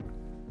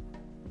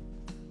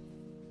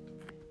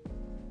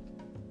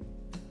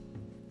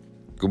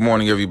Good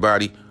morning,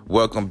 everybody.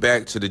 Welcome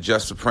back to the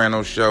Just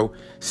Soprano Show.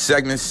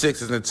 Segment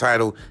 6 is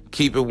entitled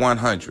Keep It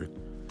 100.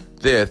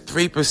 There are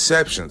 3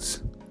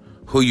 perceptions: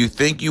 who you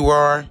think you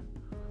are,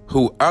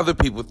 who other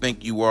people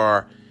think you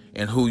are,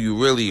 and who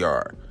you really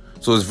are.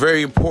 So it's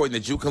very important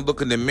that you can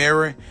look in the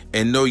mirror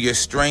and know your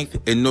strength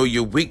and know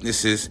your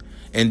weaknesses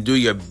and do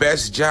your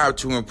best job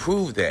to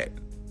improve that.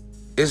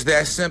 It's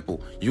that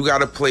simple. You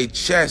got to play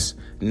chess,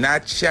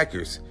 not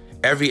checkers.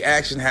 Every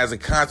action has a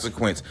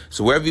consequence.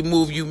 So every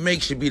move you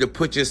make should be to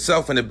put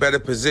yourself in a better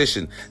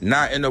position,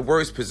 not in a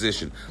worse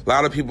position. A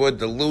lot of people are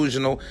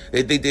delusional.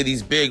 They think they're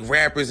these big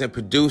rappers and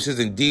producers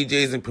and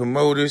DJs and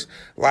promoters.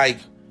 Like,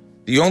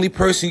 the only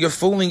person you're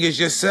fooling is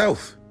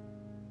yourself.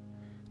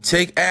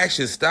 Take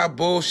action. Stop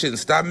bullshitting.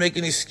 Stop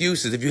making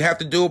excuses. If you have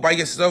to do it by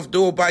yourself,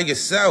 do it by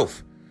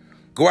yourself.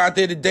 Go out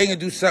there today and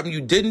do something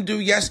you didn't do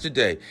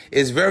yesterday.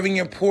 It's very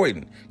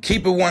important.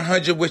 Keep it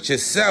 100 with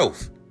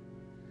yourself.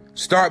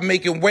 Start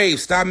making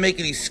waves. Stop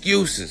making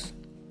excuses.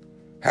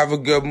 Have a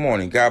good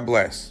morning. God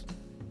bless.